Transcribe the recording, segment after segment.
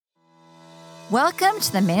Welcome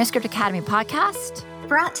to the Manuscript Academy podcast,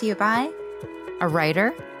 brought to you by a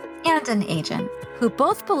writer and an agent who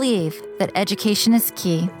both believe that education is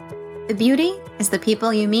key. The beauty is the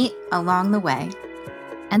people you meet along the way.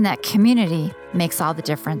 And that community makes all the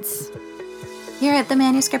difference. Here at the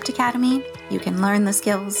Manuscript Academy, you can learn the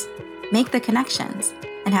skills, make the connections,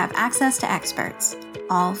 and have access to experts,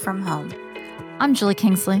 all from home. I'm Julie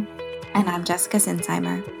Kingsley. And I'm Jessica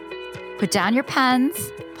Sinsheimer. Put down your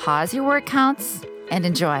pens, pause your word counts, and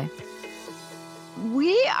enjoy.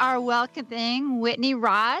 We are welcoming Whitney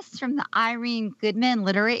Ross from the Irene Goodman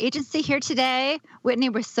Literary Agency here today. Whitney,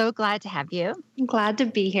 we're so glad to have you. I'm glad to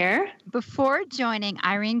be here. Before joining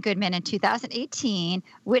Irene Goodman in 2018,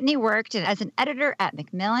 Whitney worked as an editor at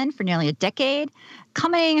Macmillan for nearly a decade,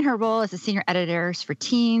 culminating in her role as a senior editor for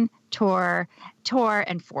Teen, Tor,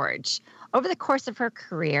 and Forge. Over the course of her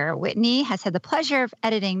career, Whitney has had the pleasure of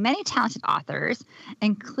editing many talented authors,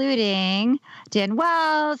 including Dan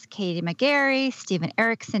Wells, Katie McGarry, Stephen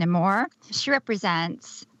Erickson, and more. She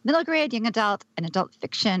represents middle grade, young adult, and adult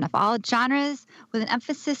fiction of all genres, with an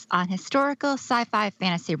emphasis on historical, sci-fi,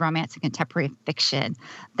 fantasy, romance, and contemporary fiction.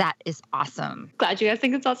 That is awesome. Glad you guys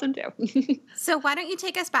think it's awesome too. So why don't you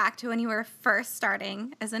take us back to when you were first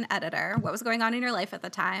starting as an editor? What was going on in your life at the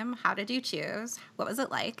time? How did you choose? What was it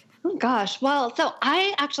like? Oh gosh. Well, so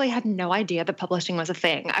I actually had no idea that publishing was a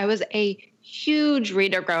thing. I was a huge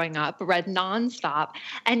reader growing up, read nonstop,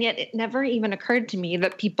 and yet it never even occurred to me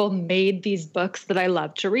that people made these books that I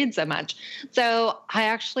loved to read so much. So I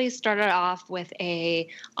actually started off with a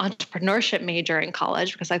entrepreneurship major in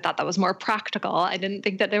college because I thought that was more practical. I didn't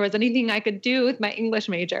think that there was anything I could do with my English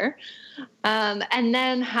major. And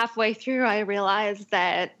then halfway through, I realized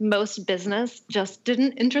that most business just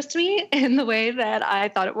didn't interest me in the way that I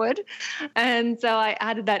thought it would. And so I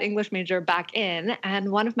added that English major back in.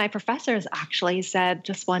 And one of my professors actually said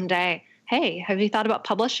just one day, "Hey, have you thought about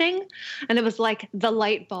publishing?" And it was like the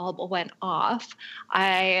light bulb went off.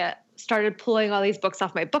 I started pulling all these books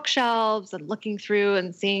off my bookshelves and looking through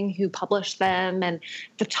and seeing who published them. And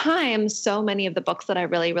at the time, so many of the books that I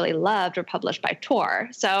really, really loved were published by Tor.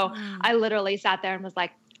 So I literally sat there and was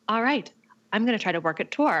like, all right, I'm going to try to work at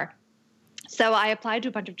Tor. So I applied to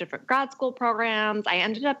a bunch of different grad school programs. I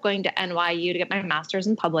ended up going to NYU to get my master's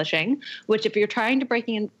in publishing, which if you're trying to break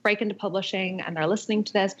into publishing and are listening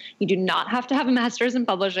to this, you do not have to have a master's in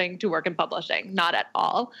publishing to work in publishing, not at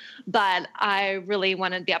all. But I really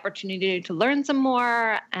wanted the opportunity to learn some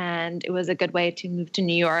more, and it was a good way to move to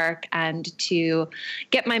New York and to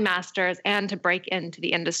get my master's and to break into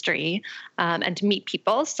the industry and to meet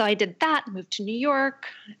people. So I did that, moved to New York,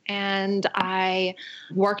 and I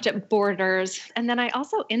worked at Borders. And then I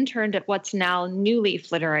also interned at what's now New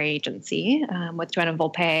Leaf Literary Agency with Joanna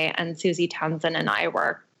Volpe, and Susie Townsend and I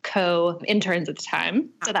were co-interns at the time.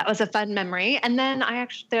 So that was a fun memory. And then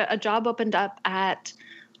a job opened up at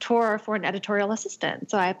Tor for an editorial assistant.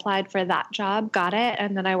 So I applied for that job, got it,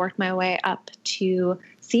 and then I worked my way up to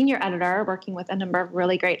senior editor, working with a number of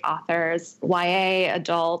really great authors, YA,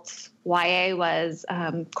 adult. YA was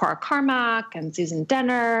Cora Carmack and Susan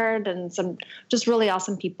Dennard and some just really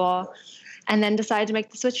awesome people. And then decided to make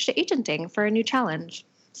the switch to agenting for a new challenge.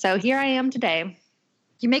 So here I am today.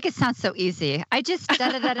 You make it sound so easy. I just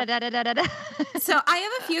da-da-da-da-da-da-da-da. So I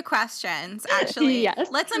have a few questions, actually. Yes.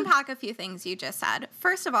 Let's unpack a few things you just said.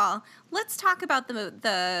 First of all, let's talk about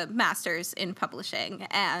the master's in publishing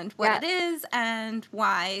and what it is and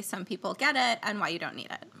why some people get it and why you don't need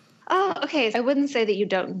it. Oh, okay. I wouldn't say that you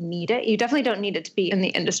don't need it. You definitely don't need it to be in the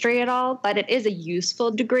industry at all, but it is a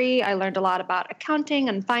useful degree. I learned a lot about accounting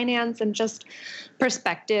and finance and just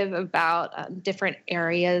perspective about different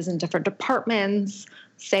areas and different departments,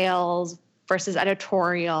 sales versus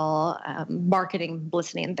editorial, marketing,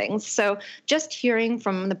 publicity, and things. So just hearing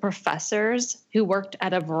from the professors who worked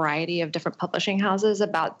at a variety of different publishing houses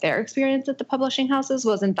about their experience at the publishing houses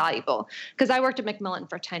was invaluable because I worked at Macmillan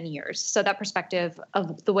for 10 years. So that perspective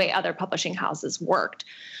of the way other publishing houses worked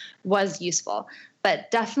was useful,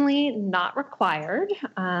 but definitely not required.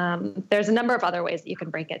 There's a number of other ways that you can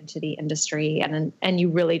break into the industry, and you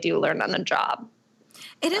really do learn on the job.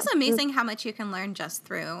 It is amazing how much you can learn just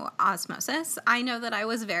through osmosis. I know that I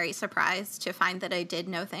was very surprised to find that I did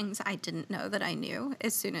know things I didn't know that I knew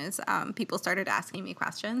as soon as people started asking me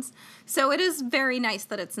questions. So it is very nice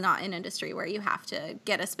that it's not an industry where you have to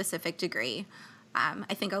get a specific degree.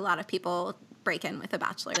 I think a lot of people break in with a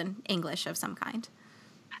bachelor in English of some kind.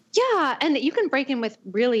 Yeah, and you can break in with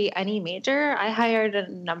really any major. I hired a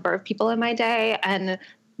number of people in my day, and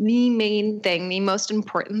the main thing, the most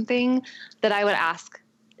important thing that I would ask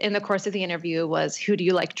in the course of the interview was, who do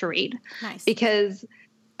you like to read? Nice. Because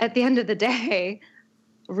at the end of the day,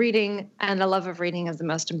 reading and a love of reading is the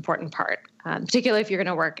most important part, particularly if you're going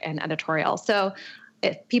to work in editorial. So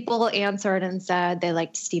if people answered and said they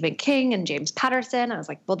liked Stephen King and James Patterson, I was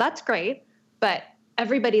like, well, that's great, but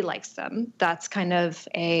everybody likes them. That's kind of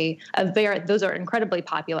those are incredibly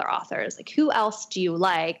popular authors. Like, who else do you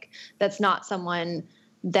like that's not someone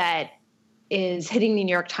that is hitting the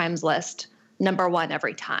New York Times list number one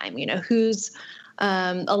every time? Who's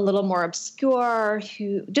a little more obscure,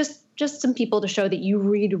 who just some people to show that you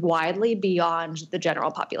read widely beyond the general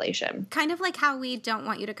population. Kind of like how we don't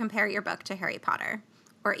want you to compare your book to Harry Potter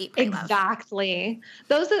or Eat, Pray, Love. Exactly.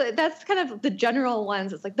 That's kind of the general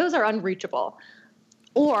ones. It's like, those are unreachable.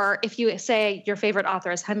 Or if you say your favorite author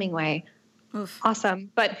is Hemingway, Oof.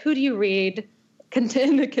 Awesome. But who do you read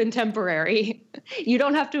in the contemporary? You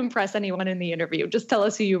don't have to impress anyone in the interview. Just tell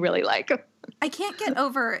us who you really like. I can't get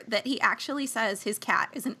over that he actually says his cat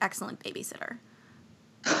is an excellent babysitter.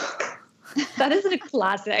 That is a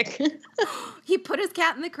classic. He put his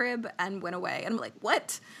cat in the crib and went away. And I'm like,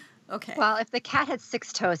 what? Okay. Well, if the cat had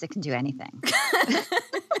 6 toes, it can do anything.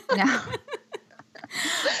 No.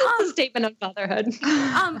 A statement of motherhood.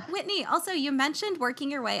 Whitney, also, you mentioned working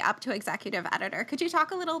your way up to executive editor. Could you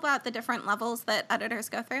talk a little about the different levels that editors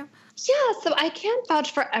go through? Yeah, so I can't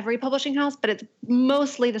vouch for every publishing house, but it's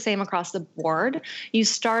mostly the same across the board. You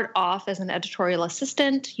start off as an editorial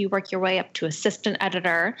assistant, you work your way up to assistant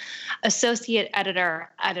editor, associate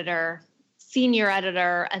editor, senior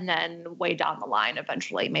editor, and then way down the line,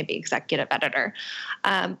 eventually maybe executive editor.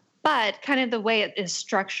 But kind of the way it is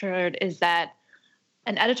structured is that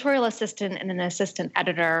an editorial assistant and an assistant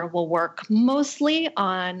editor will work mostly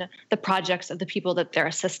on the projects of the people that they're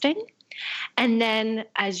assisting. And then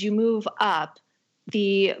as you move up,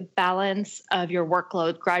 the balance of your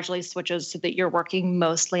workload gradually switches so that you're working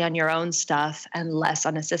mostly on your own stuff and less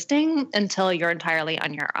on assisting until you're entirely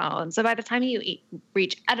on your own. So by the time you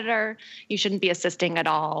reach editor, you shouldn't be assisting at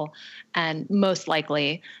all, and most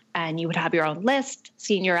likely, and you would have your own list,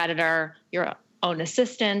 senior editor, your own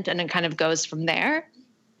assistant, and it kind of goes from there.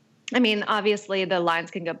 I mean, obviously the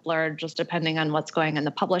lines can get blurred just depending on what's going in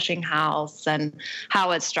the publishing house and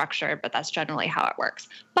how it's structured, but that's generally how it works.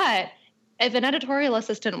 But if an editorial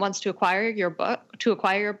assistant wants to acquire your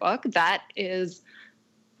book, that is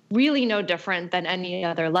really no different than any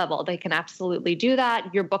other level. They can absolutely do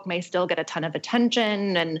that. Your book may still get a ton of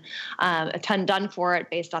attention and a ton done for it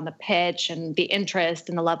based on the pitch and the interest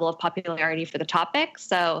and the level of popularity for the topic.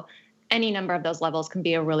 So any number of those levels can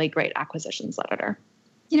be a really great acquisitions editor.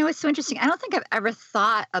 It's so interesting. I don't think I've ever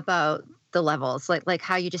thought about the levels, like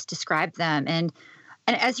how you just described them. And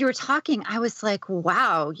as you were talking, I was like,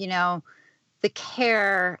 wow, the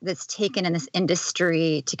care that's taken in this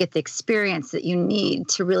industry to get the experience that you need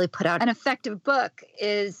to really put out an effective book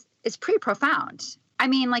is pretty profound. I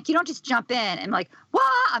mean, like, you don't just jump in and like, wow,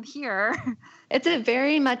 I'm here. It's a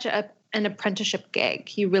very much an apprenticeship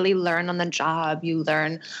gig. You really learn on the job. You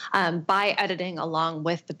learn by editing along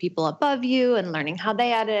with the people above you and learning how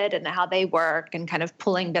they edit and how they work and kind of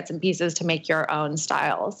pulling bits and pieces to make your own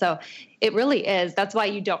style. So it really is. That's why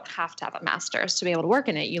you don't have to have a master's to be able to work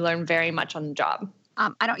in it. You learn very much on the job.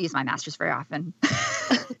 I don't use my master's very often.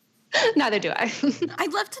 Neither do I.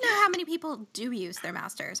 I'd love to know how many people do use their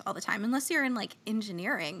masters all the time, unless you're in like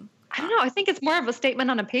engineering. I don't know. I think it's more of a statement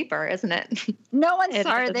on a paper, isn't it? No one's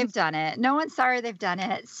sorry they've done it. No one's sorry they've done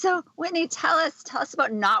it. So, Whitney, tell us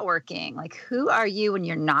about not working. Like, who are you when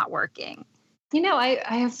you're not working? I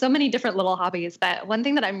have so many different little hobbies, but one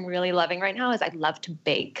thing that I'm really loving right now is I love to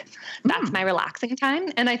bake. That's my relaxing time.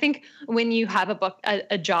 And I think when you have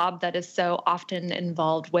a job that is so often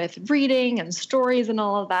involved with reading and stories and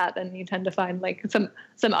all of that, then you tend to find like some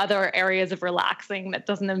other areas of relaxing that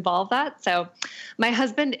doesn't involve that. So my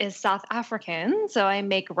husband is South African, so I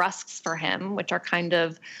make rusks for him, which are kind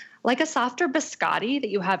of like a softer biscotti that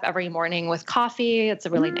you have every morning with coffee. It's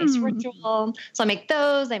a really nice ritual. So I make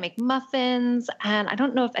those, I make muffins, and I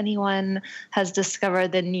don't know if anyone has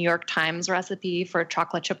discovered the New York Times recipe for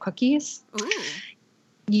chocolate chip cookies. Ooh.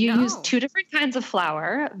 You use 2 different kinds of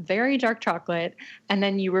flour, very dark chocolate, and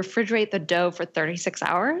then you refrigerate the dough for 36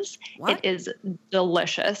 hours. What? It is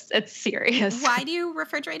delicious. It's serious. Why do you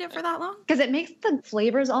refrigerate it for that long? Because it makes the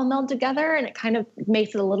flavors all meld together, and it kind of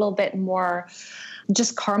makes it a little bit more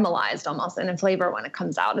just caramelized almost in flavor when it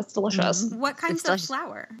comes out. It's delicious. Mm-hmm. What kinds of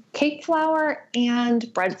flour? Cake flour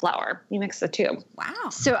and bread flour. You mix the 2. Wow.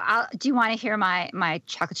 So do you want to hear my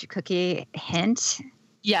chocolate chip cookie hint?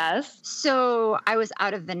 Yes. So I was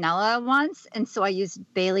out of vanilla once, and so I used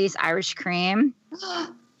Bailey's Irish cream.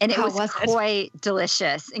 And it was quite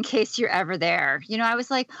delicious in case you're ever there. I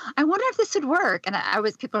was like, I wonder if this would work. And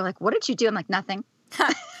people are like, what did you do? I'm like, nothing.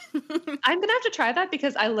 I'm going to have to try that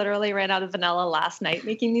because I literally ran out of vanilla last night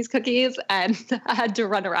making these cookies and I had to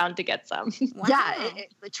run around to get some. Wow. Yeah,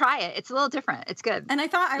 try it. It's a little different. It's good. And I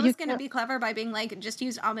thought I was going to be clever by being like, just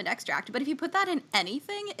use almond extract. But if you put that in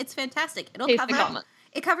anything, it's fantastic. It'll Taste cover the almond.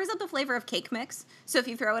 It covers up the flavor of cake mix. So if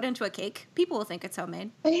you throw it into a cake, people will think it's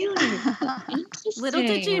homemade. Really? Little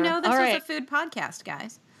did you know this All was right. a food podcast,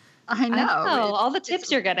 guys. I know. All the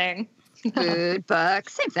tips you're getting. Food,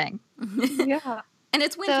 books, same thing. Yeah. And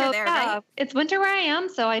it's winter there, right? It's winter where I am,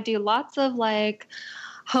 so I do lots of like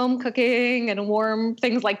home cooking and warm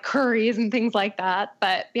things like curries and things like that.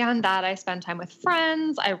 But beyond that, I spend time with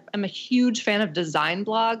friends. I am a huge fan of design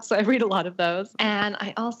blogs, so I read a lot of those. And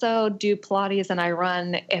I also do Pilates and I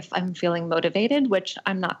run if I'm feeling motivated, which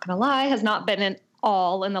I'm not going to lie, has not been in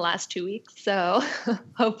the last 2 weeks. So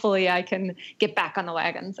hopefully I can get back on the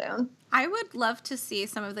wagon soon. I would love to see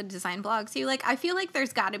some of the design blogs you like. I feel like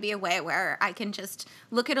there's got to be a way where I can just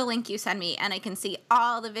look at a link you send me and I can see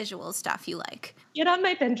all the visual stuff you like. Get on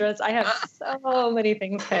my Pinterest. I have so many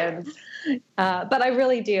things pinned. But I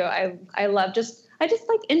really do. I love I just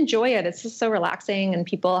like enjoy it. It's just so relaxing and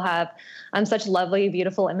people have such lovely,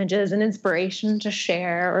 beautiful images and inspiration to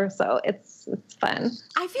share. So it's fun.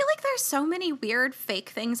 I feel like there's so many weird fake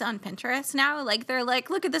things on Pinterest now. Like they're like,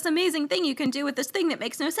 look at this amazing thing you can do with this thing that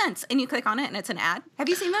makes no sense. And you click on it and it's an ad. Have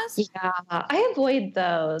you seen those? Yeah, I avoid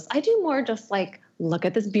those. I do more just like, look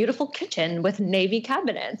at this beautiful kitchen with navy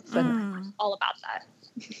cabinets. And I'm all about that.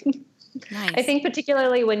 Nice. I think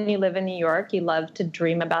particularly when you live in New York, you love to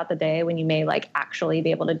dream about the day when you may like actually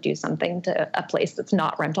be able to do something to a place that's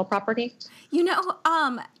not rental property. You know,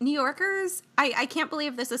 New Yorkers, I can't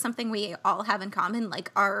believe this is something we all have in common.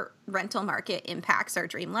 Like our rental market impacts our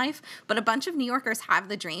dream life, but a bunch of New Yorkers have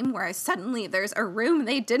the dream where suddenly there's a room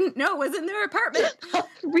they didn't know was in their apartment.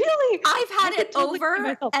 Really? I've had it totally see over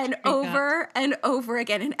myself and doing over and over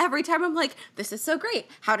again. And every time I'm like, this is so great.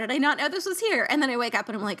 How did I not know this was here? And then I wake up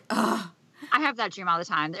and I'm like, ugh. I have that dream all the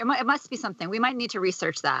time. It must be something. We might need to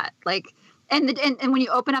research that. Like, and when you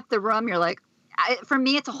open up the room, you're like, for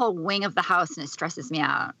me, it's a whole wing of the house, and it stresses me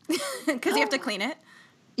out. Because you have to clean it.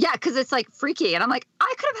 Yeah, because it's like freaky, and I'm like,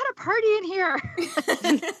 I could have had a party in here.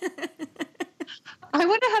 I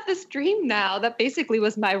want to have this dream now. That basically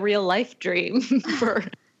was my real life dream for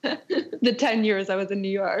the 10 years I was in New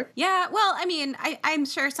York. Yeah, well, I mean, I'm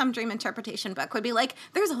sure some dream interpretation book would be like,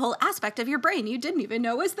 there's a whole aspect of your brain you didn't even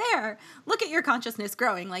know was there. Look at your consciousness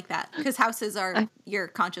growing like that. Because houses are your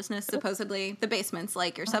consciousness, supposedly. The basement's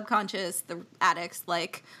like your subconscious. The attic's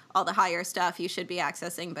like all the higher stuff you should be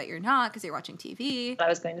accessing, but you're not because you're watching TV. I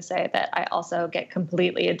was going to say that I also get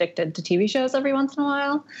completely addicted to TV shows every once in a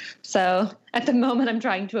while. So at the moment, I'm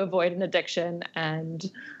trying to avoid an addiction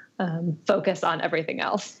and focus on everything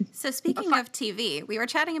else. So speaking of TV, we were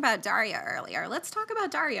chatting about Daria earlier. Let's talk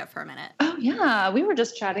about Daria for a minute. Oh, yeah. We were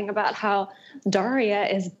just chatting about how Daria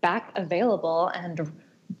is back available and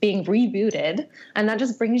being rebooted. And that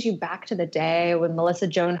just brings you back to the day when Melissa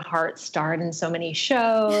Joan Hart starred in so many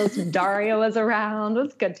shows. Daria was around. It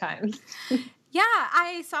was good times. Yeah,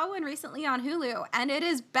 I saw one recently on Hulu, and it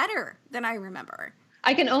is better than I remember.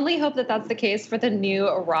 I can only hope that that's the case for the new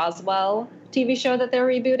Roswell TV show that they're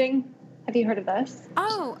rebooting. Have you heard of this?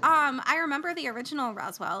 Oh, I remember the original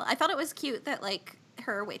Roswell. I thought it was cute that, like,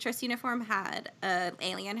 her waitress uniform had an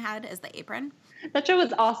alien head as the apron. That show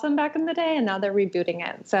was awesome back in the day, and now they're rebooting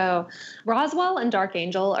it. So Roswell and Dark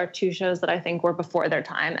Angel are two shows that I think were before their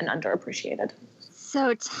time and underappreciated.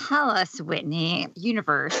 So tell us, Whitney,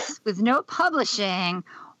 universe, with no publishing,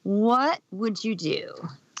 what would you do?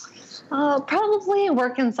 Probably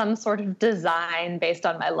work in some sort of design based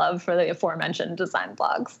on my love for the aforementioned design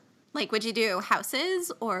blogs. Like, would you do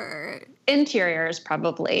houses or? Interiors,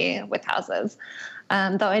 probably, with houses.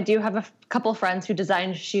 Though I do have a couple friends who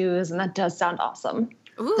design shoes, and that does sound awesome.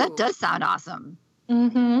 Ooh. That does sound awesome.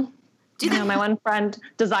 Mm-hmm. My one friend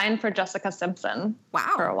designed for Jessica Simpson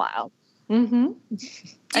for a while. Mm-hmm.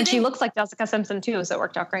 And she looks like Jessica Simpson, too, so it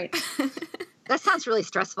worked out great. That sounds really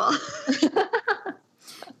stressful.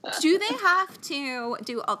 Do they have to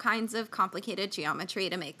do all kinds of complicated geometry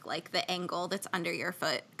to make, like, the angle that's under your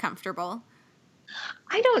foot comfortable?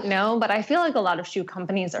 I don't know, but I feel like a lot of shoe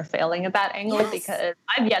companies are failing at that angle because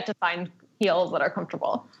I've yet to find heels that are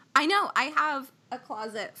comfortable. I know. I have a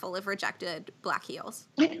closet full of rejected black heels.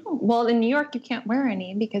 I know. Well, in New York, you can't wear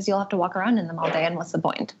any because you'll have to walk around in them all day, and what's the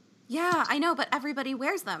point? Yeah, I know, but everybody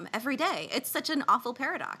wears them every day. It's such an awful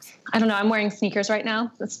paradox. I don't know. I'm wearing sneakers right now.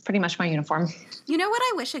 That's pretty much my uniform. You know what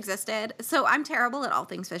I wish existed? So I'm terrible at all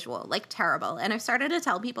things visual, like terrible. And I've started to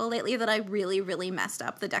tell people lately that I really, really messed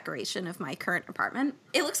up the decoration of my current apartment.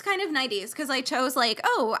 It looks kind of 90s because I chose like,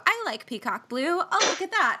 oh, I like peacock blue. Oh, look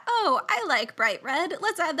at that. Oh, I like bright red.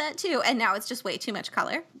 Let's add that too. And now it's just way too much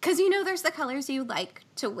color. Because there's the colors you like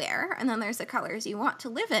to wear and then there's the colors you want to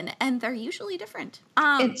live in. And they're usually different.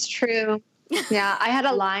 It's true. Yeah, I had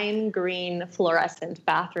a lime green fluorescent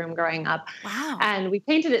bathroom growing up. Wow. And we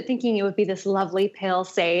painted it thinking it would be this lovely pale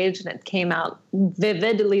sage, and it came out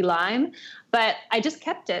vividly lime. But I just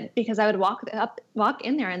kept it because I would walk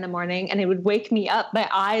in there in the morning and it would wake me up. My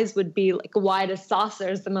eyes would be like wide as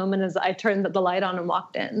saucers the moment as I turned the light on and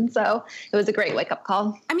walked in. So it was a great wake-up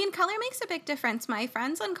call. I mean, color makes a big difference. My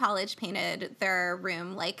friends in college painted their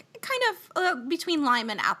room like kind of between lime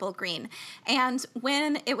and apple green. And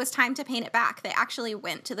when it was time to paint it back, they actually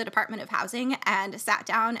went to the Department of Housing and sat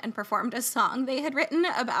down and performed a song they had written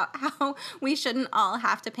about how we shouldn't all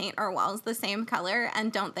have to paint our walls the same color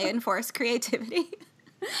and don't they enforce creativity.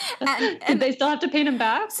 And Did they still have to paint them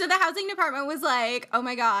back? So the housing department was like, oh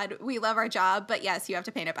my God, we love our job, but yes, you have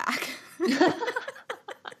to paint it back.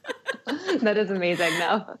 That is amazing,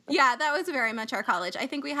 though. Yeah, that was very much our college. I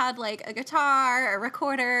think we had like a guitar, a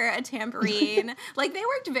recorder, a tambourine. Like they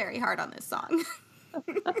worked very hard on this song.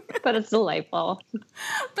 But it's delightful.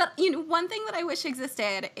 But, one thing that I wish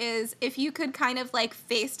existed is if you could kind of like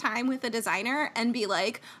FaceTime with a designer and be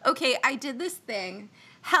like, okay, I did this thing.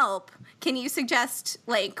 Help, can you suggest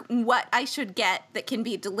like what I should get that can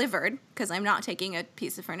be delivered, because I'm not taking a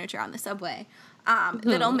piece of furniture on the subway,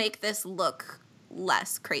 that'll make this look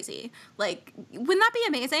less crazy. Like, wouldn't that be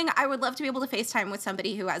amazing? I would love to be able to FaceTime with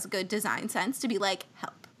somebody who has good design sense to be like,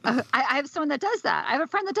 help. I have someone that does that. I have a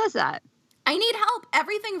friend that does that. I need help.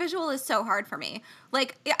 Everything visual is so hard for me.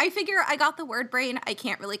 Like, I figure I got the word brain. I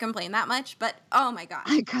can't really complain that much, but oh my gosh.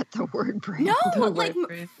 I got the word brain. No, like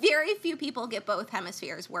very few people get both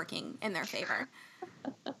hemispheres working in their favor.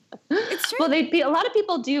 It's true. Well, a lot of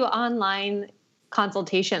people do online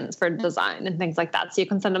consultations for design and things like that. So you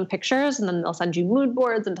can send them pictures and then they'll send you mood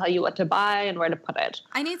boards and tell you what to buy and where to put it.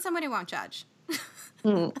 I need someone who won't judge.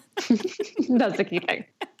 That's the key thing.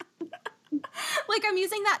 Like, I'm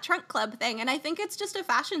using that trunk club thing, and I think it's just a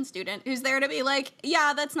fashion student who's there to be like,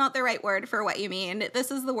 yeah, that's not the right word for what you mean.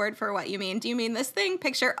 This is the word for what you mean. Do you mean this thing?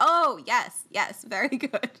 Picture? Oh, yes, very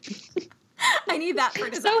good. I need that for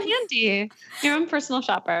design. So handy. Your own personal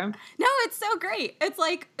shopper. No, it's so great. It's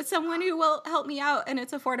like someone who will help me out, and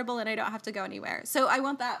it's affordable, and I don't have to go anywhere. So I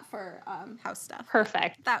want that for house stuff.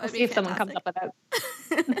 Perfect. That would be see if someone comes up with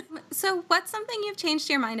it. So what's something you've changed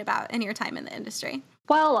your mind about in your time in the industry?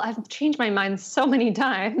 Well, I've changed my mind so many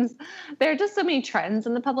times. There are just so many trends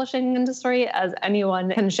in the publishing industry, as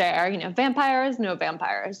anyone can share. Vampires, no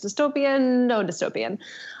vampires. Dystopian, no dystopian.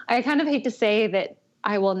 I kind of hate to say that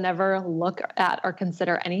I will never look at or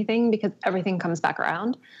consider anything because everything comes back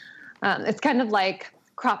around. It's kind of like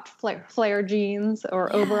cropped flare jeans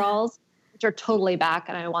or overalls, which are totally back,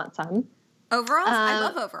 and I want some. Overalls? I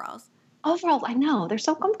love overalls. Overalls, I know. They're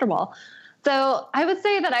so comfortable. So I would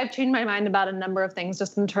say that I've changed my mind about a number of things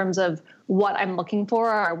just in terms of what I'm looking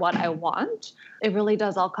for or what I want. It really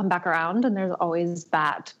does all come back around, and there's always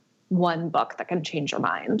that one book that can change your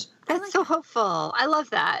mind. That's so hopeful. I love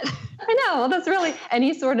that. I know. That's really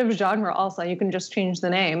any sort of genre also. You can just change the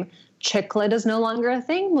name. Chick lit is no longer a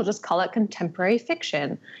thing. We'll just call it contemporary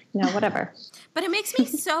fiction. Whatever. But it makes me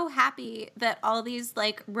so happy that all these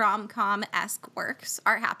like rom-com-esque works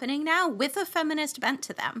are happening now with a feminist bent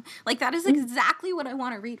to them. Like that is exactly what I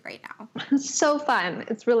want to read right now. It's so fun.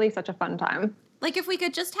 It's really such a fun time. Like if we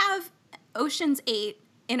could just have Ocean's 8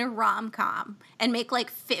 in a rom-com and make like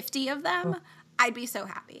 50 of them, I'd be so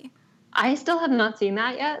happy. I still have not seen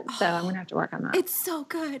that yet, so I'm going to have to work on that. It's so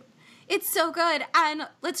good. It's so good. And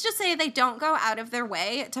let's just say they don't go out of their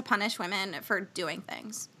way to punish women for doing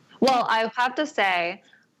things. Well, I have to say,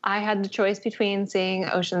 I had the choice between seeing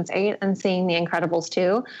Ocean's 8 and seeing The Incredibles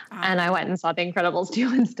 2, and I went and saw The Incredibles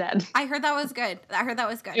 2 instead. I heard that was good.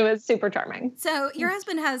 It was super charming. So your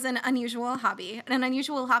husband has an unusual hobby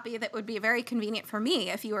that would be very convenient for me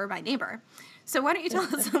if you were my neighbor. So why don't you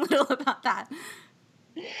tell us a little about that?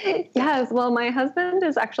 Yes, well, my husband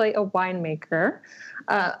is actually a winemaker,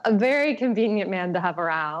 a very convenient man to have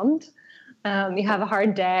around. You have a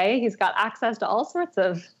hard day. He's got access to all sorts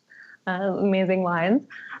of amazing wines.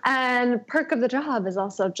 And perk of the job is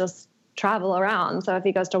also just travel around. So if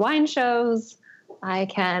he goes to wine shows, I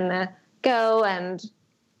can go and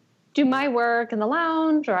do my work in the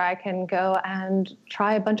lounge, or I can go and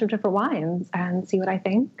try a bunch of different wines and see what I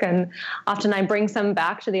think. And often I bring some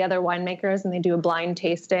back to the other winemakers and they do a blind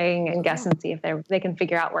tasting and guess and see if they can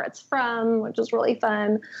figure out where it's from, which is really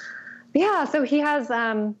fun. Yeah, so he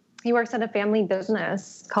works at a family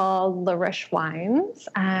business called La Riche Wines,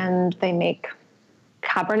 and they make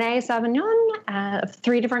Cabernet Sauvignon of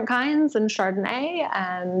 3 different kinds and Chardonnay.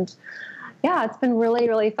 And yeah, it's been really,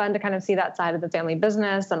 really fun to kind of see that side of the family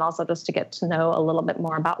business, and also just to get to know a little bit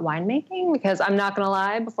more about winemaking, because I'm not going to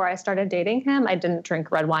lie, before I started dating him, I didn't drink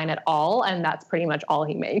red wine at all. And that's pretty much all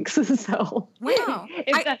he makes. So wow.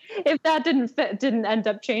 if that didn't end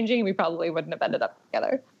up changing, we probably wouldn't have ended up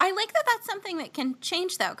together. I like that that's something that can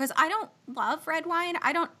change, though, because I don't love red wine.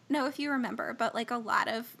 I don't know if you remember, but like a lot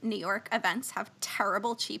of New York events have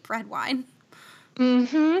terrible, cheap red wine.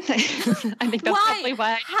 Mm-hmm. I think that's probably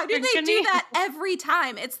why. How do they do that every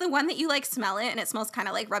time? It's the one that you like smell it and it smells kind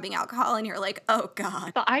of like rubbing alcohol and you're like, oh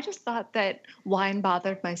God. So I just thought that wine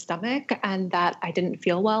bothered my stomach and that I didn't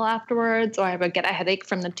feel well afterwards, or I would get a headache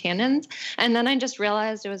from the tannins. And then I just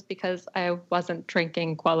realized it was because I wasn't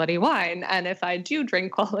drinking quality wine. And if I do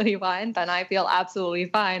drink quality wine, then I feel absolutely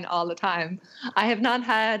fine all the time. I have not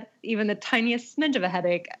had even the tiniest smidge of a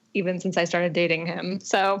headache even since I started dating him.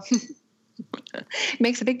 So it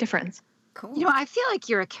makes a big difference. Cool. You know, I feel like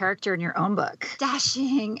you're a character in your own book.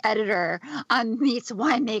 Dashing editor meets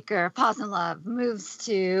winemaker, falls in love, moves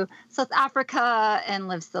to South Africa, and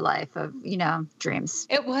lives the life of, dreams.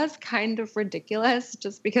 It was kind of ridiculous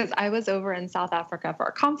just because I was over in South Africa for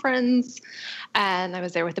a conference and I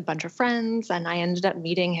was there with a bunch of friends, and I ended up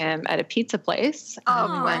meeting him at a pizza place.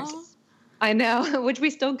 I know, which we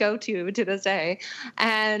still go to this day.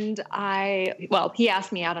 And he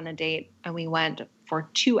asked me out on a date, and we went for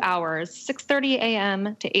 2 hours, 6:30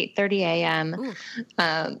 a.m. to 8:30 a.m.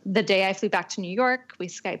 The day I flew back to New York, we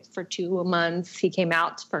Skyped for 2 months. He came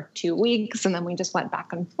out for 2 weeks, and then we just went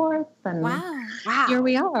back and forth. And wow. Here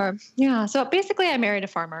we are. Yeah. So basically I married a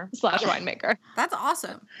farmer / winemaker. That's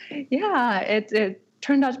awesome. Yeah. It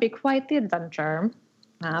turned out to be quite the adventure.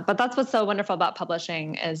 But that's what's so wonderful about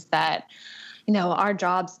publishing is that, our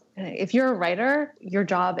jobs, if you're a writer, your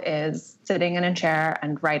job is sitting in a chair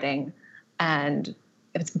and writing, and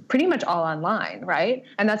it's pretty much all online, right?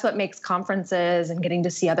 And that's what makes conferences and getting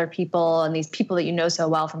to see other people and these people that you know so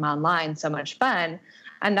well from online so much fun.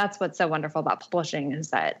 And that's what's so wonderful about publishing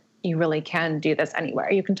is that you really can do this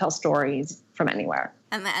anywhere. You can tell stories from anywhere.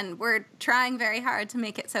 And then we're trying very hard to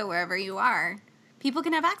make it so wherever you are, people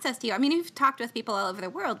can have access to you. I mean, you've talked with people all over the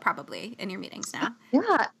world probably in your meetings now.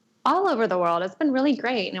 Yeah, all over the world. It's been really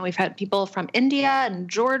great. We've had people from India and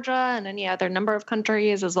Georgia and any other number of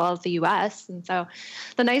countries, as well as the US. And so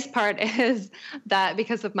the nice part is that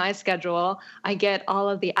because of my schedule, I get all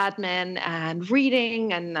of the admin and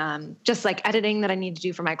reading and just like editing that I need to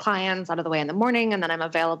do for my clients out of the way in the morning. And then I'm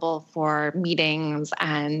available for meetings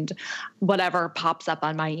and whatever pops up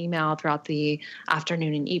on my email throughout the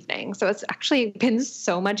afternoon and evening. So it's actually been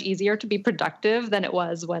so much easier to be productive than it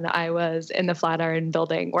was when I was in the Flatiron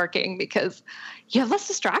building working, because you have less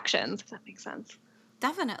distractions, if that makes sense.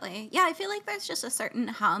 Definitely. Yeah, I feel like there's just a certain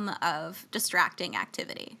hum of distracting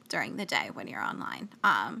activity during the day when you're online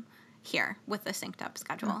here with the synced up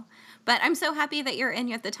schedule. Mm-hmm. But I'm so happy that you're in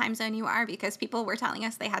the time zone you are, because people were telling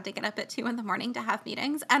us they had to get up at 2 a.m. to have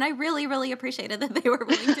meetings. And I really, really appreciated that they were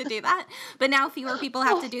willing to do that. But now fewer people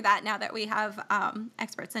have to do that now that we have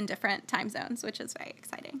experts in different time zones, which is very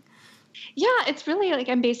exciting. Yeah, it's really like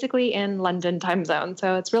I'm basically in London time zone.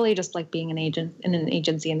 So it's really just like being an agent in an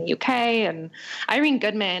agency in the UK. And Irene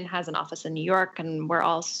Goodman has an office in New York, and we're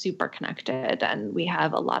all super connected. And we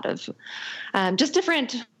have a lot of just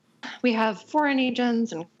different, we have foreign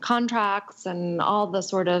agents and contracts and all the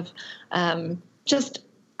sort of just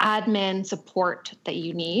admin support that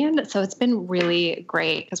you need. So it's been really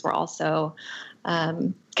great because we're also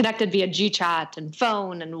connected via GChat and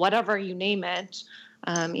phone and whatever you name it.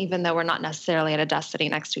 Even though we're not necessarily at a desk sitting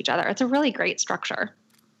next to each other. It's a really great structure.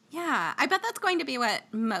 Yeah, I bet that's going to be what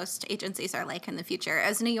most agencies are like in the future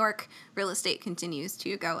as New York real estate continues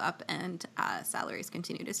to go up and salaries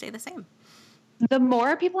continue to stay the same. The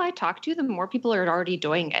more people I talk to, the more people are already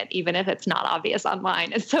doing it, even if it's not obvious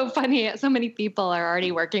online. It's so funny. So many people are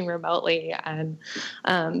already working remotely and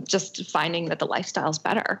just finding that the lifestyle's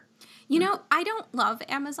better. I don't love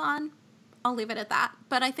Amazon. I'll leave it at that.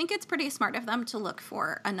 But I think it's pretty smart of them to look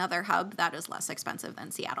for another hub that is less expensive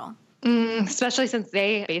than Seattle. Especially since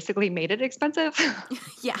they basically made it expensive.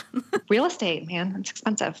 Yeah. Real estate, man, it's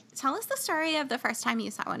expensive. Tell us the story of the first time you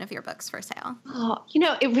saw one of your books for sale. Oh,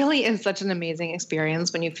 it really is such an amazing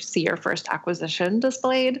experience when you see your first acquisition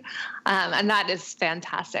displayed. And that is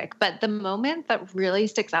fantastic. But the moment that really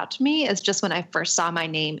sticks out to me is just when I first saw my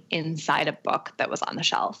name inside a book that was on the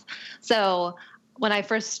shelf. So when I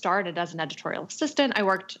first started as an editorial assistant, I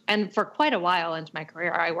worked, and for quite a while into my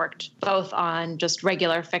career, I worked both on just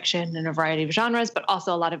regular fiction in a variety of genres, but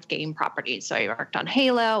also a lot of game properties. So I worked on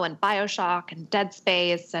Halo and BioShock and Dead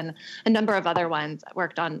Space and a number of other ones. I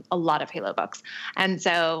worked on a lot of Halo books. And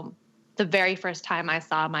so the very first time I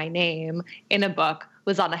saw my name in a book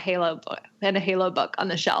was on a Halo book on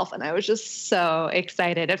the shelf. And I was just so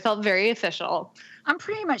excited. It felt very official. I'm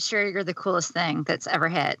pretty much sure you're the coolest thing that's ever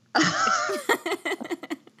hit.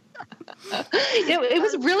 It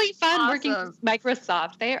was really fun working awesome. with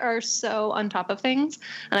Microsoft. They are so on top of things.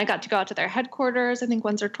 And I got to go out to their headquarters, I think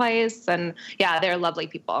once or twice. And yeah, they're lovely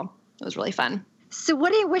people. It was really fun. So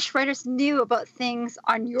what do you wish writers knew about things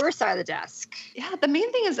on your side of the desk? Yeah, the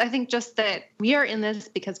main thing is I think just that we are in this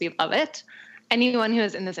because we love it. Anyone who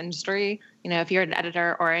is in this industry, if you're an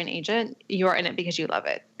editor or an agent, you are in it because you love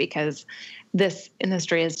it, because this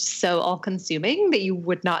industry is so all-consuming that you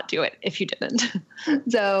would not do it if you didn't.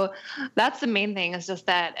 So that's the main thing, is just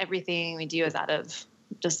that everything we do is out of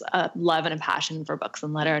just a love and a passion for books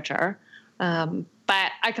and literature.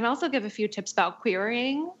 But I can also give a few tips about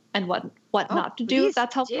querying and what not to do, if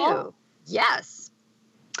that's helpful. Yes.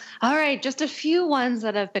 All right, just a few ones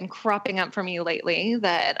that have been cropping up for me lately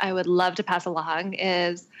that I would love to pass along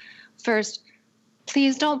is, first,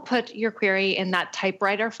 please don't put your query in that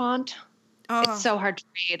typewriter font. Oh. It's so hard to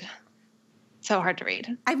read. So hard to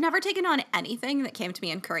read. I've never taken on anything that came to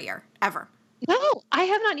me in Courier, ever. No, I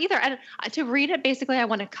have not either. And to read it, basically, I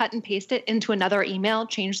want to cut and paste it into another email,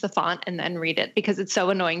 change the font, and then read it, because it's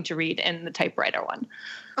so annoying to read in the typewriter one.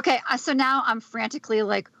 Okay, so now I'm frantically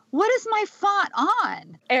like, what is my font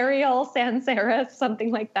on? Arial, sans serif,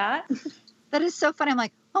 something like that. That is so funny. I'm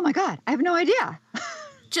like, oh my God, I have no idea.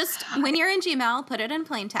 Just when you're in Gmail, put it in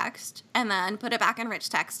plain text, and then put it back in rich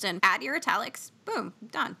text and add your italics. Boom,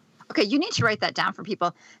 done. Okay, you need to write that down for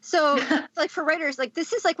people. So, like for writers, like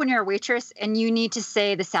this is like when you're a waitress and you need to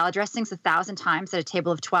say the salad dressings 1,000 times at a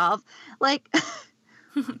table of 12. Like,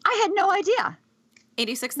 I had no idea.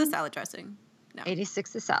 86 the salad dressing. No.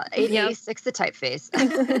 86 the salad. 86 the typeface.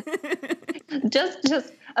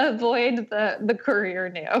 just avoid the Courier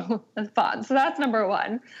new font. So that's number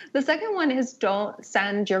one. The second one is don't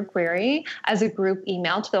send your query as a group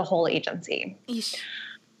email to the whole agency. Eesh.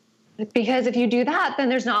 Because if you do that, then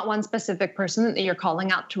there's not one specific person that you're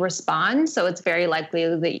calling out to respond. So it's very likely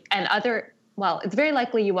it's very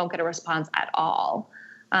likely you won't get a response at all,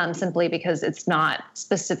 simply because it's not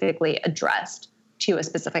specifically addressed to a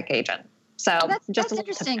specific agent. So that's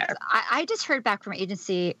interesting. I just heard back from an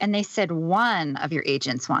agency and they said one of your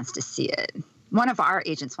agents wants to see it. One of our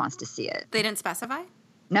agents wants to see it. They didn't specify?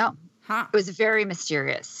 No. Huh. It was very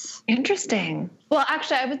mysterious. Interesting. Well,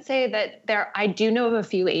 actually, I would say that I do know of a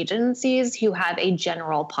few agencies who have a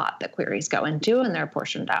general pot that queries go into, and they're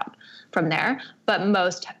portioned out from there. But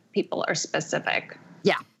most people are specific.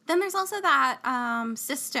 Yeah. Then there's also that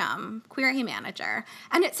system, Query Manager.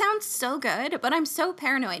 And it sounds so good, but I'm so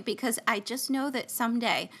paranoid because I just know that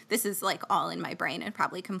someday, this is like all in my brain and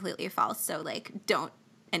probably completely false. So like, don't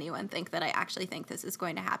anyone think that I actually think this is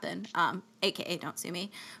going to happen, AKA don't sue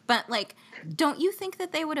me. But like, don't you think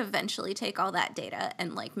that they would eventually take all that data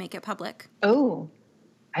and like make it public? Oh,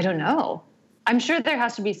 I don't know. I'm sure there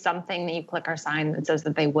has to be something that you click or sign that says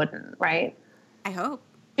that they wouldn't, right? I hope.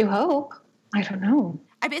 You hope. I don't know.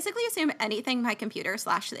 I basically assume anything my computer /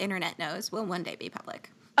 the internet knows will one day be public.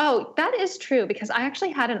 Oh, that is true, because I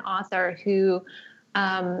actually had an author who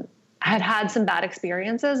had some bad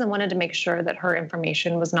experiences and wanted to make sure that her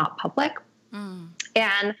information was not public.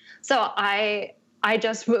 And so I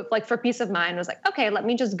just, like, for peace of mind, was like, okay, let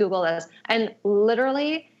me just Google this. And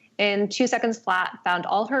literally in 2 seconds flat, found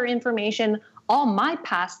all her information, all my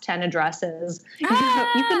past 10 addresses. You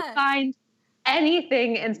can find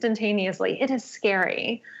anything instantaneously. It is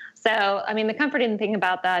scary. So, I mean, the comforting thing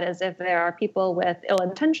about that is if there are people with ill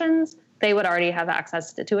intentions, they would already have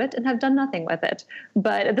access to it and have done nothing with it.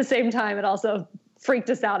 But at the same time, it also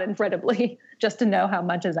freaked us out incredibly just to know how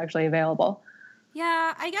much is actually available.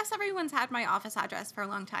 Yeah, I guess everyone's had my office address for a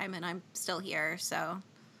long time and I'm still here, so.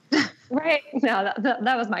 Right. No,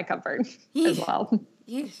 that was my comfort as well.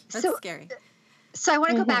 That's So- scary. So I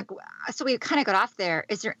want to go back. So we kind of got off there.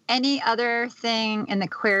 Is there any other thing in the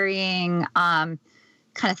querying kind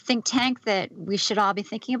of think tank that we should all be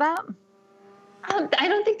thinking about? I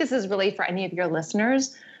don't think this is really for any of your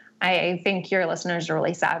listeners. I think your listeners are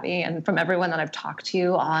really savvy. And from everyone that I've talked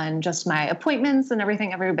to on just my appointments and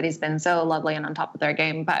everything, everybody's been so lovely and on top of their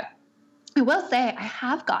game. But I will say I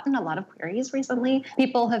have gotten a lot of queries recently.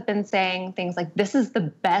 People have been saying things like, this is the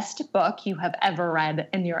best book you have ever read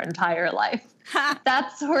in your entire life.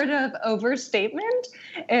 That sort of overstatement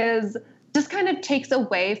just kind of takes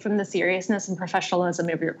away from the seriousness and professionalism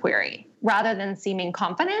of your query. Rather than seeming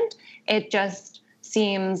confident, it just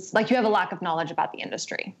seems like you have a lack of knowledge about the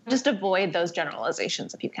industry. Just avoid those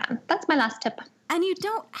generalizations if you can. That's my last tip. And you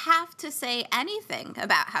don't have to say anything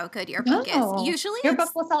about how good your book is. Usually your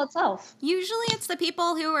book will sell itself. Usually it's the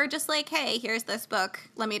people who are just like, hey, here's this book.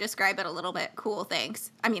 Let me describe it a little bit. Cool,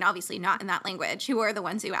 thanks. I mean, obviously not in that language. Who are the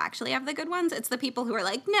ones who actually have the good ones? It's the people who are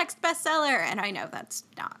like, next bestseller. And I know that's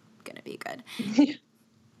not going to be good.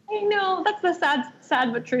 I know. That's the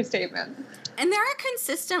sad but true statement. And there are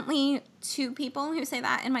consistently 2 people who say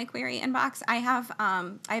that in my query inbox. I have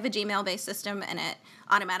a Gmail-based system, and it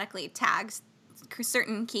automatically tags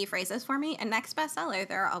certain key phrases for me. And next bestseller,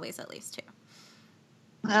 there are always at least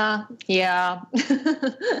 2. Yeah.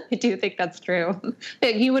 I do think that's true.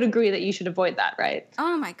 You would agree that you should avoid that, right?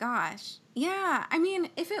 Oh, my gosh. Yeah. I mean,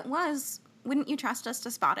 if it was, wouldn't you trust us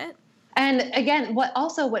to spot it? And again,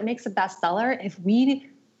 what makes a bestseller, if we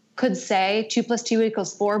could say 2 + 2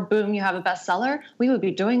 = 4, boom, you have a bestseller, we would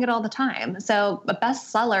be doing it all the time. So a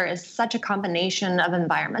bestseller is such a combination of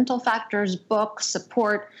environmental factors, books,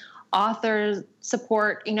 support, authors,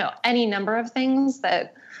 support, any number of things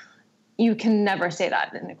that you can never say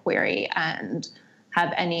that in a query and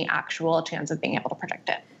have any actual chance of being able to predict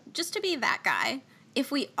it. Just to be that guy,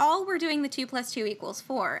 if we all were doing the 2 + 2 =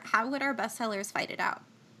 4, how would our bestsellers fight it out?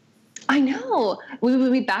 I know. We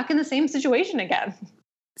would be back in the same situation again.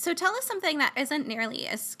 So tell us something that isn't nearly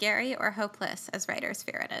as scary or hopeless as writer's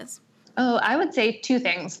fear it is. Oh, I would say 2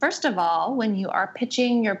 things. First of all, when you are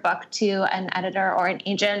pitching your book to an editor or an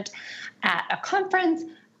agent at a conference,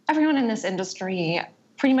 everyone in this industry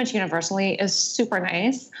pretty much universally is super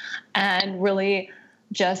nice and really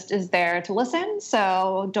just is there to listen.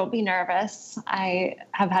 So don't be nervous. I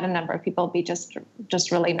have had a number of people be just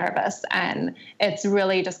really nervous, and it's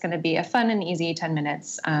really just going to be a fun and easy 10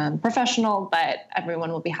 minutes, professional, but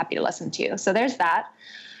everyone will be happy to listen to you. So there's that.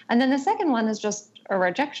 And then the second one is just a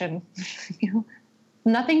rejection.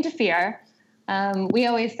 Nothing to fear. We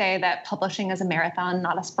always say that publishing is a marathon,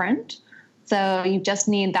 not a sprint. So you just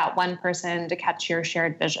need that one person to catch your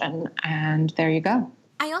shared vision, and there you go.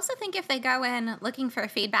 I also think if they go in looking for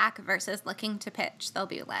feedback versus looking to pitch, they'll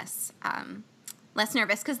be less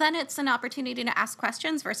nervous, because then it's an opportunity to ask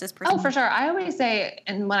questions versus Oh, for sure. I always say,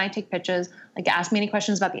 and when I take pitches, like, ask me any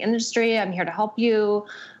questions about the industry. I'm here to help you.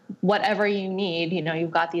 Whatever you need,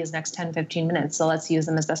 you've got these next 10, 15 minutes, so let's use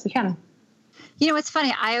them as best we can. It's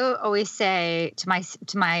funny. I always say to my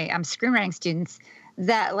screenwriting students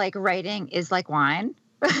that, like, writing is like wine.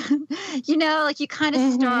 You kind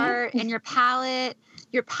of start, and your palate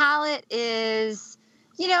is,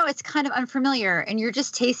 it's kind of unfamiliar, and you're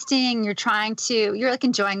just tasting, you're like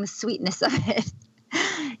enjoying the sweetness of it,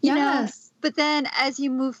 Yes. But then as you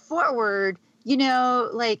move forward, you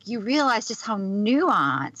realize just how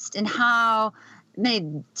nuanced and how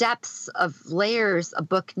many depths of layers a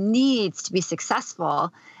book needs to be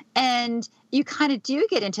successful. And you kind of do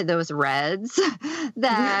get into those reds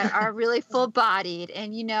that are really full-bodied,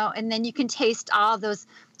 and and then you can taste all those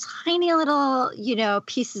tiny little,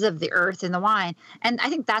 pieces of the earth in the wine. And I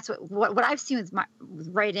think that's what I've seen with my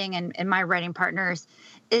writing and my writing partners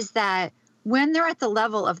is that when they're at the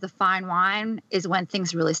level of the fine wine is when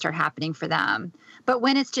things really start happening for them. But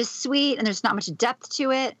when it's just sweet and there's not much depth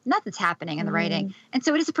to it, nothing's happening in the writing. And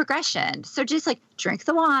so it is a progression. So just like drink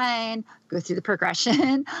the wine, go through the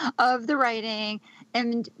progression of the writing,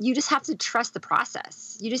 and you just have to trust the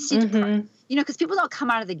process. You just need to, because people don't come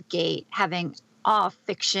out of the gate having all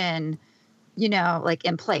fiction, like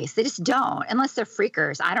in place. They just don't, unless they're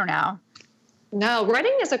freakers. I don't know. No,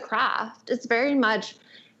 writing is a craft. It's very much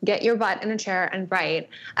get your butt in a chair and write.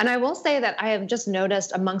 And I will say that I have just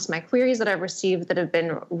noticed amongst my queries that I've received that have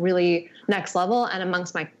been really next level, and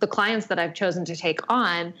amongst the clients that I've chosen to take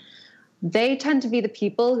on, they tend to be the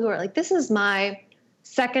people who are like, this is my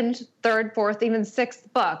 2nd, 3rd, 4th, even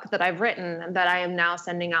 6th book that I've written and that I am now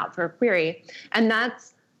sending out for a query. And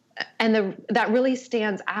that really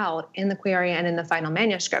stands out in the query and in the final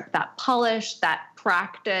manuscript, that polish, that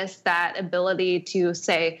practice, that ability to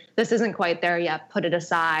say, this isn't quite there yet, put it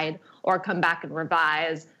aside, or come back and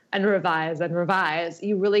revise. and revise and revise.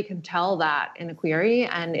 You really can tell that in a query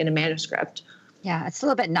and in a manuscript. Yeah, it's a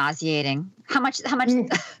little bit nauseating. How much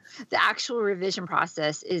the actual revision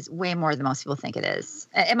process is way more than most people think it is,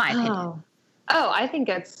 in my opinion. I think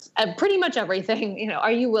it's pretty much everything. You know,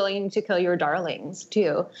 are you willing to kill your darlings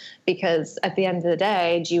too? Because at the end of the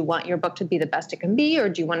day, do you want your book to be the best it can be, or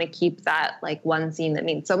do you want to keep that like one scene that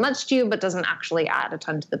means so much to you but doesn't actually add a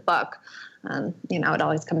ton to the book? You know, it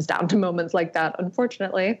always comes down to moments like that,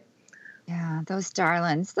 unfortunately. Yeah, those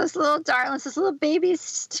darlings, those little babies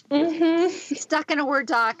stuck in a Word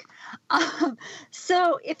doc.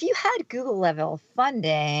 So if you had Google level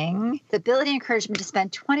funding, the ability and encouragement to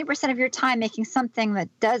spend 20% of your time making something that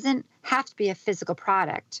doesn't have to be a physical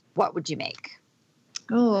product, what would you make?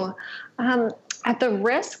 At the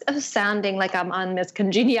risk of sounding like I'm on Miss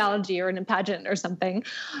Congeniality or in a pageant or something,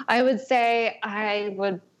 I would say I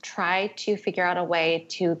would try to figure out a way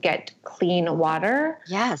to get clean water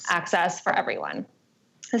access for everyone,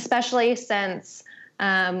 especially since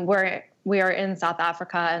we are in South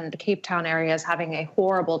Africa and the Cape Town area is having a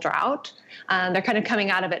horrible drought. They're kind of coming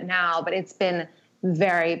out of it now, but it's been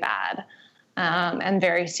very bad. And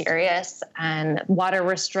very serious, and water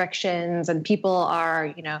restrictions, and people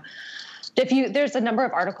are, you know, there's a number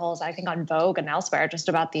of articles, I think, on Vogue and elsewhere just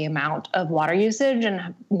about the amount of water usage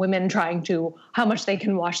and women trying to, how much they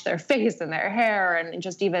can wash their face and their hair, and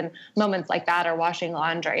just even moments like that, or washing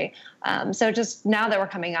laundry. So just now that we're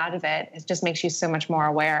coming out of it, it just makes you so much more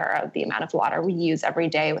aware of the amount of water we use every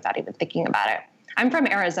day without even thinking about it. I'm from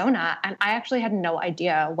Arizona, and I actually had no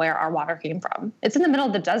idea where our water came from. It's in the middle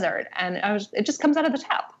of the desert, and it just comes out of the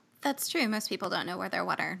tap. That's true. Most people don't know where their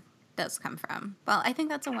water does come from. Well, I think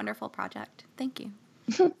that's a wonderful project. Thank you.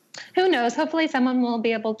 Who knows? Hopefully someone will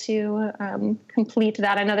be able to complete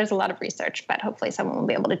that. I know there's a lot of research, but hopefully someone will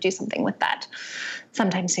be able to do something with that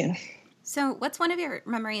sometime soon. So what's one of your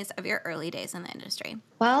memories of your early days in the industry?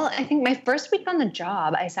 Well, I think my first week on the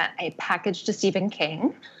job, I sent a package to Stephen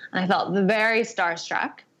King, and I felt very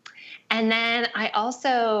starstruck. And then I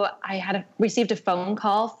had received a phone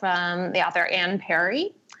call from the author Anne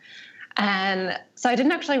Perry. And so I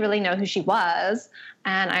didn't actually really know who she was.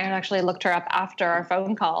 And I actually looked her up after our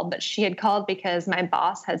phone call, but she had called because my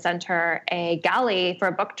boss had sent her a galley for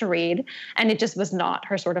a book to read, and it just was not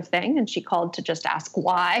her sort of thing. And she called to just ask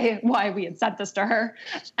why we had sent this to her.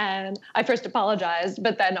 And I first apologized,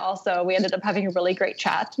 but then also we ended up having a really great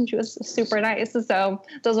chat, and she was super nice. So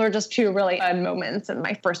those were just two really fun moments in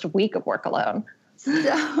my first week of work alone.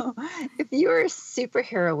 So if you were a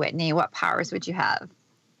superhero, Whitney, what powers would you have?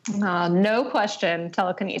 No question,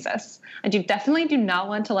 telekinesis. I definitely do not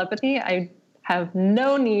want telepathy. I have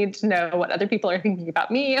no need to know what other people are thinking about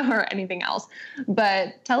me or anything else.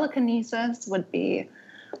 But telekinesis would be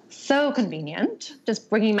so convenient. Just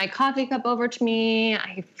bringing my coffee cup over to me.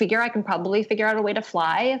 I figure I can probably figure out a way to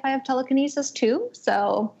fly if I have telekinesis too.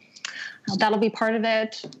 So that'll be part of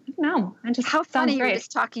it. No, how funny you were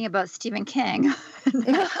just talking about Stephen King.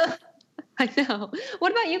 I know.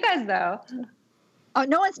 What about you guys though? Oh,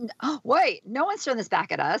 no one's throwing this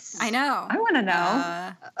back at us. I know. I want to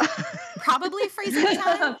know. Probably freezing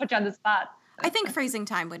time. Put you on the spot. I think freezing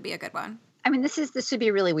time would be a good one. I mean, this would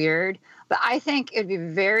be really weird, but I think it would be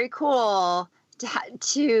very cool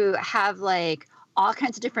to have like all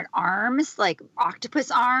kinds of different arms, like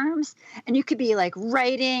octopus arms, and you could be like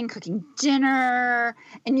writing, cooking dinner,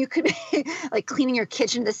 and you could be like cleaning your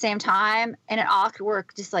kitchen at the same time, and it all could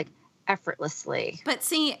work just like effortlessly. But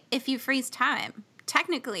see, if you freeze time,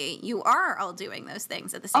 technically, you are all doing those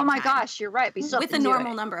things at the same time. Oh my gosh, you're right. With a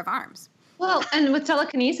normal number of arms. Well, and with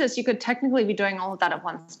telekinesis, you could technically be doing all of that at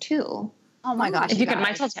once, too. Oh my gosh. If you could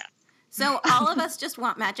multitask. So all of us just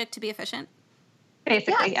want magic to be efficient?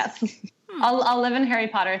 Basically, yes. I'll live in Harry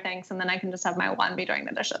Potter, thanks, and then I can just have my wand be doing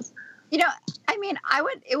the dishes. You know, I mean,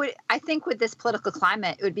 I think with this political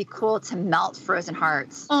climate, it would be cool to melt frozen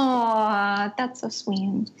hearts. Oh, that's so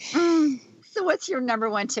sweet. So what's your number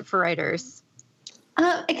one tip for writers?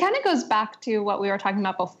 It kind of goes back to what we were talking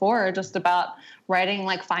about before, just about writing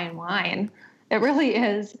like fine wine. It really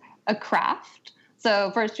is a craft. So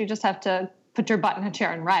first you just have to put your butt in a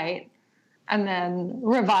chair and write, and then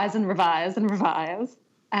revise and revise and revise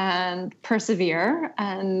and persevere.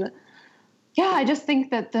 And yeah, I just think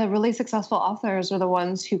that the really successful authors are the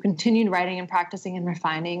ones who continued writing and practicing and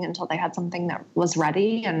refining until they had something that was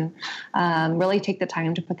ready, and really take the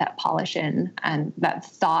time to put that polish in and that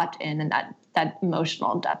thought in and that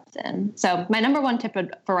emotional depth in. So my number one tip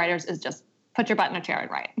for writers is just put your butt in a chair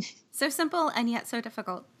and write. So simple and yet so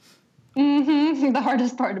difficult. The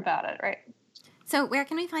hardest part about it, right? So where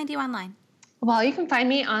can we find you online? Well, you can find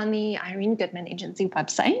me on the Irene Goodman Agency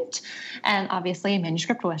website and obviously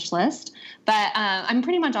Manuscript Wishlist. But I'm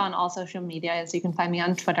pretty much on all social media. So you can find me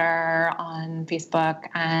on Twitter, on Facebook,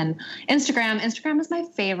 and Instagram. Instagram is my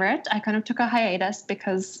favorite. I kind of took a hiatus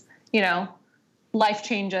because, life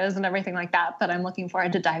changes and everything like that. But I'm looking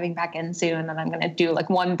forward to diving back in soon. And I'm going to do like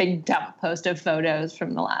one big dump post of photos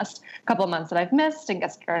from the last couple of months that I've missed and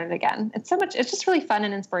get started again. It's just really fun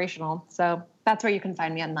and inspirational. So that's where you can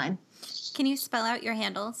find me online. Can you spell out your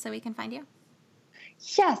handle so we can find you?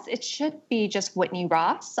 Yes, it should be just Whitney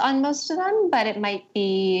Ross on most of them, but it might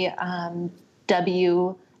be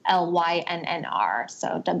WLYNNR,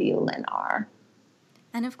 so WLYNR.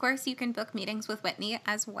 And of course, you can book meetings with Whitney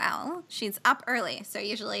as well. She's up early, so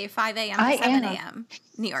usually 5 a.m. to 7 a.m.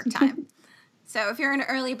 New York time. So if you're an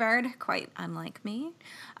early bird, quite unlike me,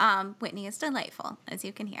 Whitney is delightful, as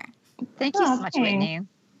you can hear. Thank you so much, Whitney.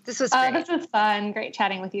 This was great. This was fun. Great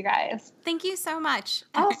chatting with you guys. Thank you so much.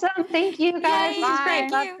 Awesome. Thank you, guys. Yay, This was great.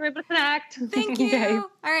 thank Love you. to be able to connect. Thank you. Okay. All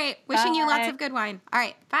right. Wishing you lots of good wine. All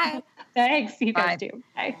right. Bye. Thanks. You Bye. guys too.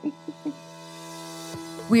 Bye.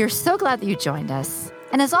 We are so glad that you joined us.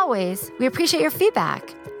 And as always, we appreciate your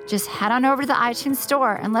feedback. Just head on over to the iTunes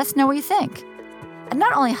store and let us know what you think. It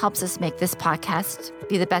not only helps us make this podcast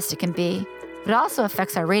be the best it can be, but it also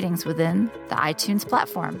affects our ratings within the iTunes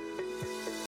platform.